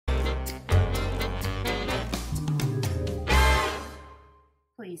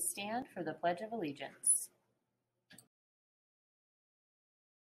Please stand for the Pledge of Allegiance.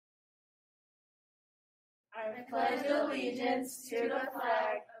 I pledge allegiance to the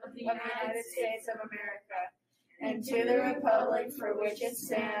flag of the United States of America and to the republic for which it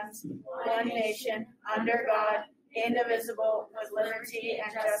stands, one nation, under God, indivisible, with liberty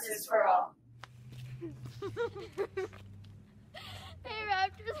and justice for all. Hey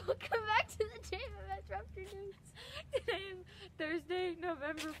Raptors, welcome back to the JMMS Raptor News. Today is Thursday,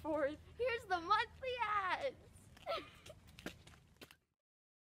 November 4th. Here's the monthly ads.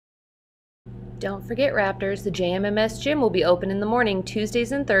 Don't forget, Raptors, the JMMS gym will be open in the morning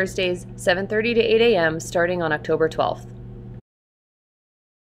Tuesdays and Thursdays, 7:30 to 8 a.m., starting on October 12th.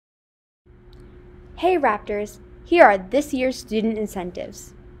 Hey Raptors, here are this year's student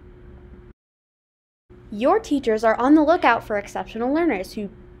incentives. Your teachers are on the lookout for exceptional learners who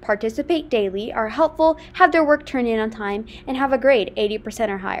participate daily, are helpful, have their work turned in on time, and have a grade 80%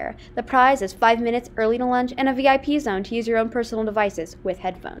 or higher. The prize is 5 minutes early to lunch and a VIP zone to use your own personal devices with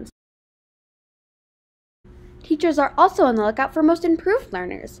headphones. Teachers are also on the lookout for most improved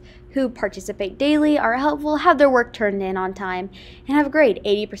learners who participate daily, are helpful, have their work turned in on time, and have a grade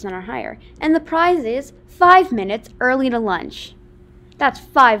 80% or higher. And the prize is 5 minutes early to lunch. That's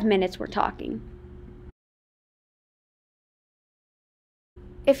 5 minutes we're talking.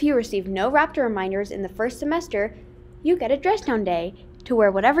 If you receive no Raptor reminders in the first semester, you get a dress down day to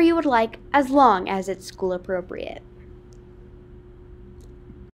wear whatever you would like as long as it's school appropriate.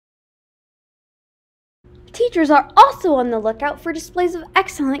 Teachers are also on the lookout for displays of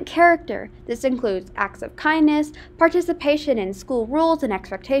excellent character. This includes acts of kindness, participation in school rules and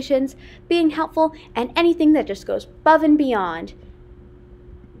expectations, being helpful, and anything that just goes above and beyond.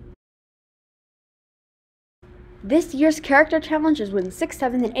 This year's character challenge is when 6th,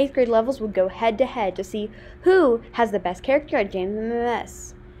 7th, and 8th grade levels would go head-to-head to see who has the best character at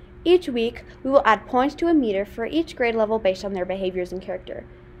JMMS. Each week, we will add points to a meter for each grade level based on their behaviors and character.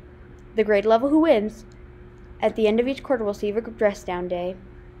 The grade level who wins at the end of each quarter will receive a dress down day.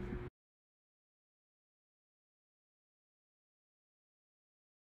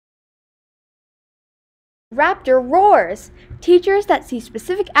 Raptor roars! Teachers that see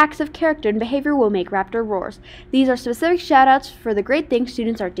specific acts of character and behavior will make Raptor roars. These are specific shoutouts for the great things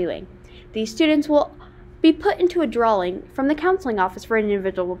students are doing. These students will be put into a drawing from the counseling office for an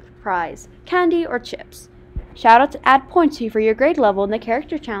individual prize, candy or chips. Shoutouts add points for your grade level in the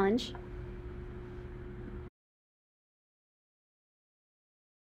character challenge.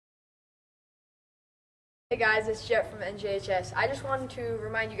 Hey guys, it's Jet from NJHS. I just wanted to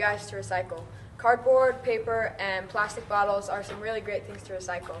remind you guys to recycle. Cardboard, paper, and plastic bottles are some really great things to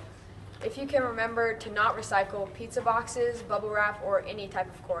recycle. If you can remember to not recycle pizza boxes, bubble wrap, or any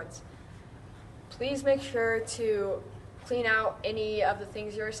type of cords. Please make sure to clean out any of the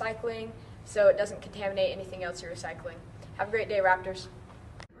things you're recycling so it doesn't contaminate anything else you're recycling. Have a great day, Raptors.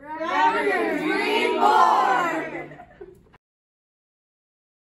 Raptors, read more!